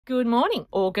Good morning,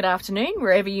 or good afternoon,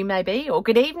 wherever you may be, or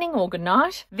good evening, or good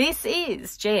night. This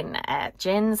is Jen at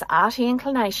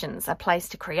JensArtyInclinations, a place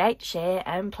to create, share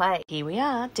and play. Here we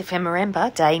are,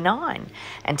 DEPHEMEREMBER Day 9,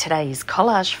 and today is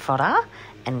collage fodder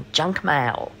and junk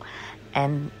mail.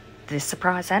 And the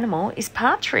surprise animal is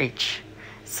partridge.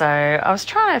 So I was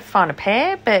trying to find a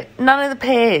pair, but none of the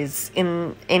pairs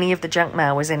in any of the junk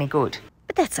mail was any good.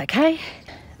 But that's okay.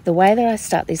 The way that I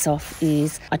start this off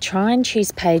is I try and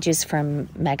choose pages from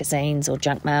magazines or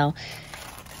junk mail,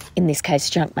 in this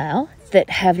case junk mail, that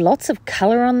have lots of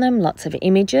colour on them, lots of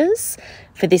images.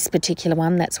 For this particular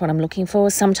one, that's what I'm looking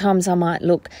for. Sometimes I might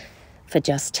look for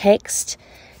just text.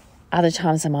 Other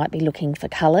times I might be looking for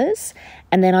colours.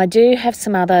 And then I do have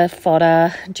some other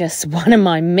fodder, just one of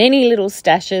my many little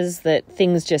stashes that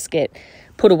things just get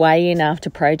put away in after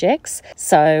projects.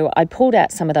 So I pulled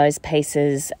out some of those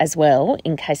pieces as well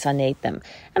in case I need them.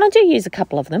 And I do use a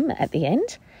couple of them at the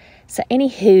end. So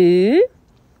anywho,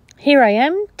 here I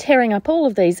am tearing up all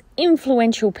of these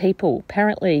influential people.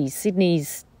 Apparently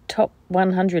Sydney's top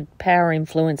 100 power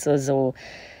influencers or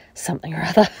something or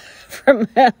other from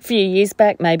a few years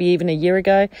back, maybe even a year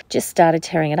ago. Just started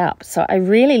tearing it up. So I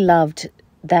really loved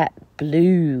that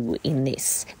blue in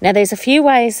this. Now there's a few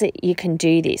ways that you can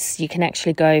do this. You can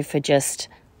actually go for just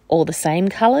all the same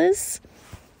colours.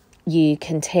 You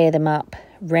can tear them up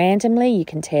randomly. You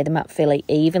can tear them up fairly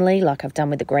evenly like I've done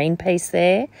with the green piece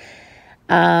there.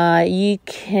 You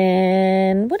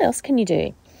can... what else can you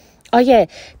do? Oh yeah,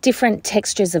 different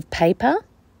textures of paper.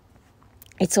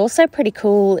 It's also pretty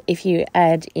cool if you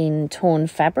add in torn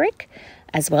fabric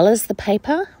as well as the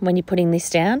paper when you're putting this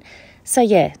down. So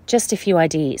yeah, just a few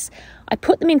ideas. I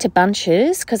put them into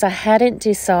bunches because I hadn't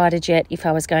decided yet if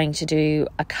I was going to do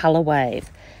a colour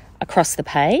wave across the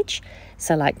page.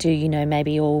 So like do,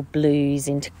 maybe all blues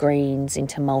into greens,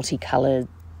 into multicoloured,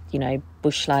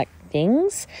 bush-like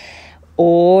things.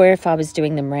 Or if I was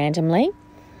doing them randomly.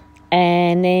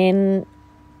 And then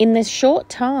in the short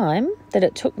time that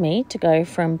it took me to go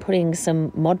from putting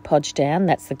some Mod Podge down,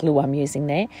 that's the glue I'm using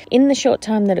there, in the short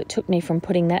time that it took me from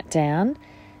putting that down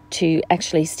to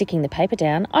actually sticking the paper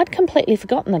down, I'd completely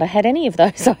forgotten that I had any of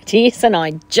those ideas and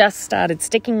I just started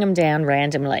sticking them down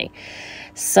randomly.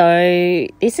 So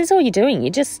this is all you're doing.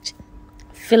 You're just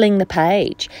filling the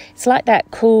page. It's like that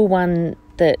cool one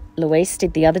that Luise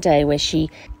did the other day where she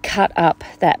cut up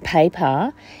that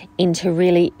paper into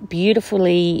really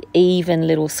beautifully even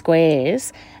little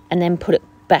squares and then put it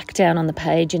back down on the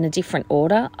page in a different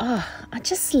order. Oh, I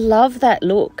just love that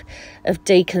look of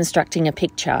deconstructing a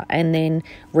picture and then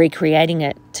recreating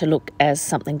it to look as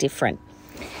something different.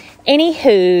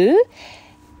 Anywho,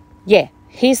 yeah,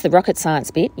 here's the rocket science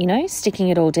bit, sticking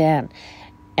it all down.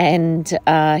 And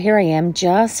here I am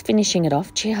just finishing it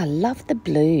off. Gee, I love the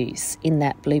blues in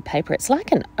that blue paper. It's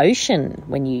like an ocean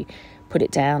when you put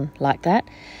it down like that.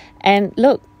 And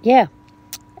look, yeah,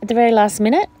 at the very last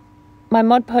minute, my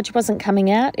Mod Podge wasn't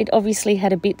coming out. It obviously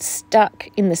had a bit stuck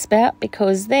in the spout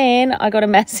because then I got a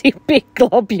massive big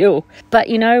globule. But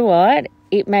you know what?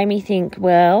 It made me think,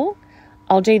 well,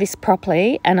 I'll do this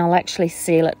properly and I'll actually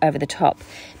seal it over the top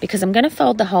because I'm going to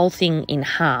fold the whole thing in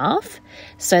half.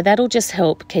 So that'll just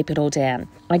help keep it all down.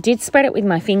 I did spread it with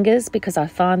my fingers because I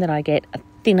find that I get a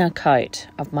thinner coat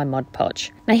of my Mod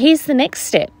Podge. Now here's the next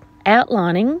step,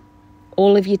 outlining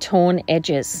all of your torn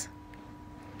edges.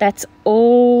 That's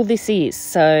all this is.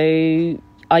 So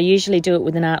I usually do it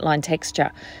with an outline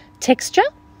texture.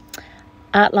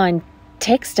 Outline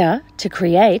texture to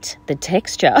create the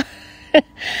texture.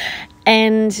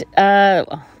 And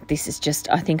this is just,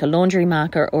 I think, a laundry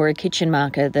marker or a kitchen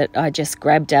marker that I just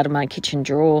grabbed out of my kitchen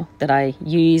drawer that I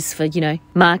use for,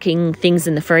 marking things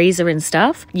in the freezer and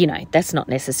stuff. That's not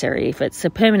necessary. If it's a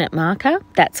permanent marker,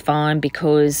 that's fine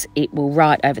because it will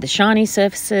write over the shiny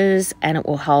surfaces and it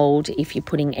will hold if you're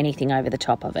putting anything over the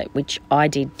top of it, which I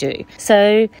did do.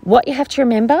 So what you have to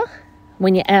remember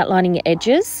when you're outlining your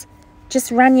edges,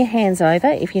 just run your hands over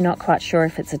if you're not quite sure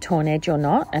if it's a torn edge or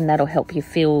not, and that'll help you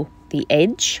feel the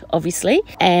edge, obviously.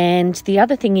 And the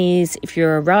other thing is, if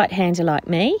you're a right-hander like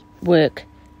me, work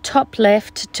top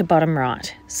left to bottom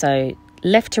right. So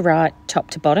left to right,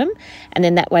 top to bottom, and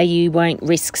then that way you won't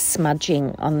risk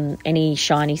smudging on any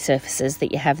shiny surfaces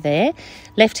that you have there.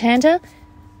 Left-hander,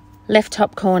 left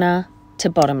top corner to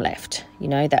bottom left.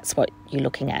 That's what you're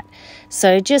looking at.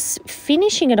 So just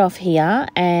finishing it off here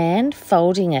and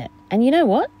folding it. And you know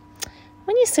what?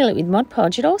 When you seal it with Mod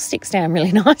Podge, it all sticks down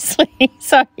really nicely.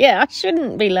 So, yeah, I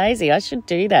shouldn't be lazy. I should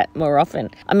do that more often.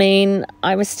 I mean,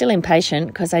 I was still impatient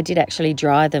because I did actually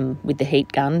dry them with the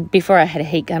heat gun. Before I had a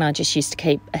heat gun, I just used to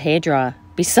keep a hairdryer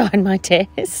beside my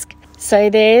desk. So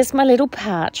there's my little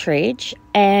partridge.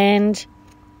 And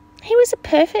he was a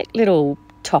perfect little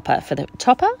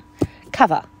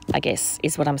cover, I guess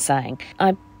is what I'm saying.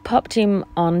 I popped him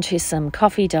onto some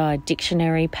coffee dyed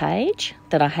dictionary page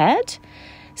that I had.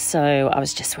 So I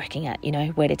was just working out,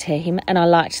 where to tear him. And I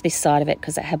liked this side of it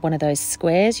because it had one of those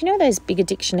squares, those bigger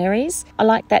dictionaries. I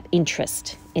like that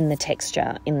interest in the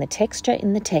texture, in the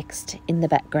text, in the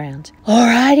background.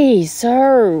 Alrighty,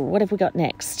 so what have we got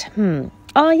next?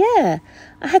 Oh, yeah,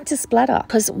 I had to splatter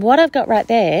because what I've got right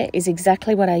there is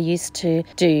exactly what I used to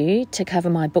do to cover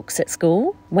my books at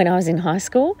school when I was in high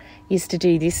school. Used to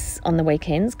do this on the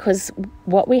weekends because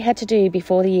what we had to do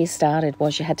before the year started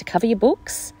was you had to cover your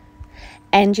books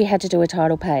and you had to do a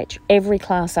title page. Every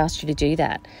class asked you to do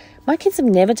that. My kids have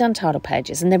never done title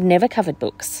pages and they've never covered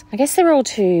books. I guess they're all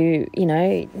too,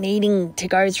 needing to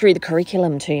go through the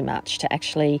curriculum too much to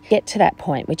actually get to that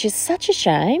point, which is such a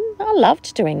shame. I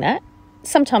loved doing that.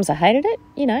 Sometimes I hated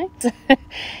it,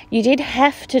 You did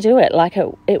have to do it, like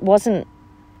it wasn't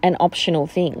an optional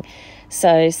thing.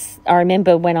 So I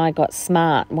remember when I got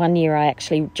smart, one year I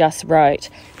actually just wrote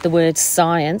the word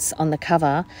science on the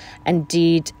cover and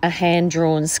did a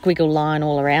hand-drawn squiggle line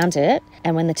all around it.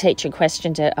 And when the teacher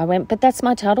questioned it, I went, but that's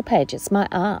my title page, it's my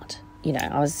art.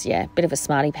 I was, a bit of a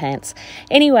smarty pants.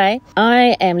 Anyway,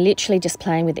 I am literally just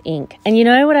playing with ink. And you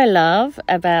know what I love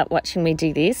about watching me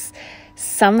do this?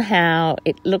 Somehow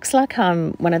it looks like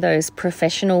I'm one of those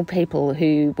professional people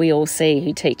who we all see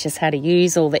who teach us how to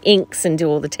use all the inks and do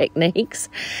all the techniques.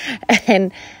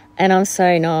 And I'm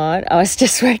so not. I was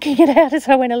just working it out as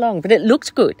I went along, but it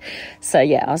looked good. So,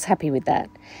 yeah, I was happy with that.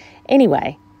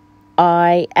 Anyway,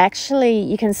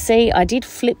 you can see I did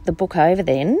flip the book over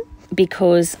then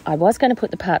because I was going to put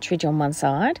the partridge on one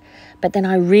side, but then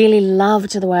I really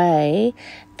loved the way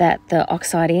that the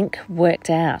oxide ink worked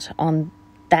out on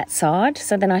that side,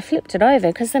 so then I flipped it over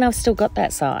because then I've still got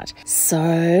that side.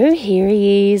 So here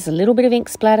he is, a little bit of ink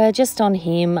splatter just on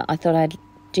him. I thought I'd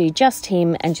do just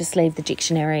him and just leave the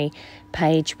dictionary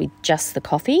page with just the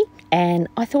coffee, and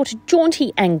I thought a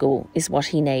jaunty angle is what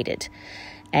he needed.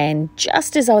 And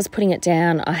just as I was putting it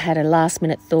down, I had a last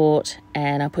minute thought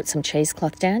and I put some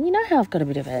cheesecloth down. You know how I've got a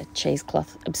bit of a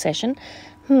cheesecloth obsession?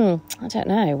 I don't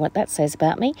know what that says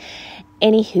about me.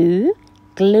 Anywho,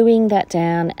 gluing that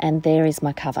down, and there is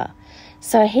my cover.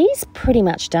 So he's pretty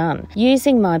much done.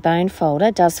 Using my bone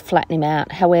folder does flatten him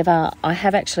out. However, I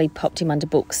have actually popped him under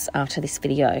books after this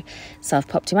video. So I've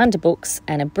popped him under books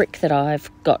and a brick that I've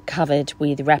got covered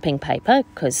with wrapping paper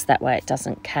because that way it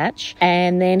doesn't catch.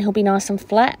 And then he'll be nice and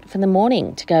flat for the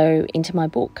morning to go into my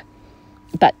book.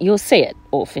 But you'll see it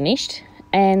all finished.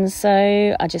 And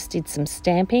so I just did some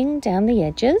stamping down the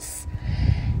edges,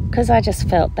 because I just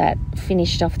felt that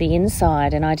finished off the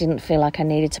inside and I didn't feel like I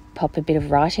needed to pop a bit of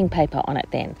writing paper on it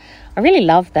then. I really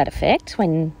love that effect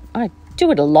when I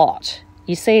do it a lot.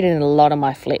 You see it in a lot of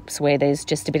my flips where there's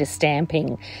just a bit of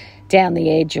stamping down the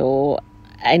edge or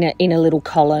in a little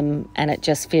column, and it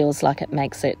just feels like it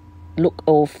makes it look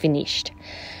all finished.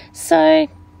 So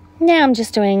now I'm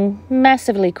just doing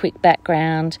massively quick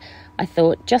background. I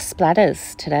thought just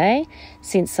splatters today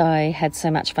since I had so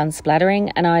much fun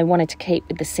splattering, and I wanted to keep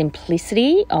with the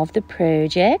simplicity of the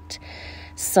project.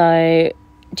 So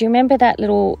do you remember that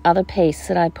little other piece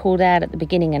that I pulled out at the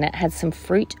beginning and it had some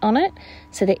fruit on it?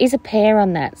 So there is a pear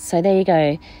on that. So there you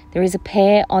go. There is a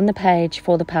pear on the page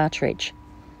for the partridge.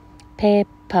 Pear,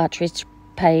 partridge,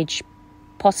 page,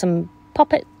 possum,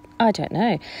 poppet. I don't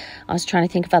know. I was trying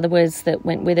to think of other words that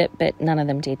went with it, but none of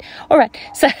them did. All right,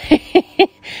 so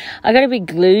I got a big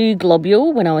glue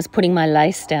globule when I was putting my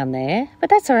lace down there,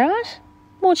 but that's all right.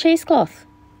 More cheesecloth.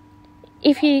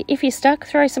 If you're stuck,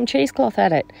 throw some cheesecloth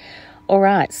at it. All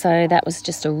right, so that was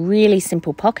just a really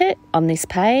simple pocket on this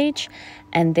page,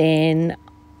 and then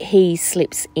he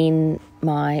slips in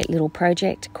my little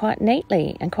project quite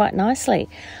neatly and quite nicely.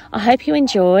 I hope you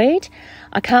enjoyed.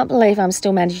 I can't believe I'm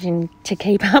still managing to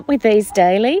keep up with these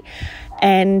daily.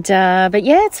 And but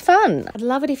yeah, it's fun. I'd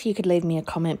love it if you could leave me a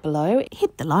comment below.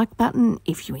 Hit the like button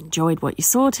if you enjoyed what you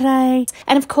saw today.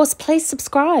 And of course, please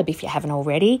subscribe if you haven't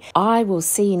already. I will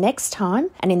see you next time.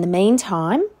 And in the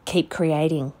meantime, keep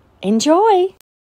creating. Enjoy.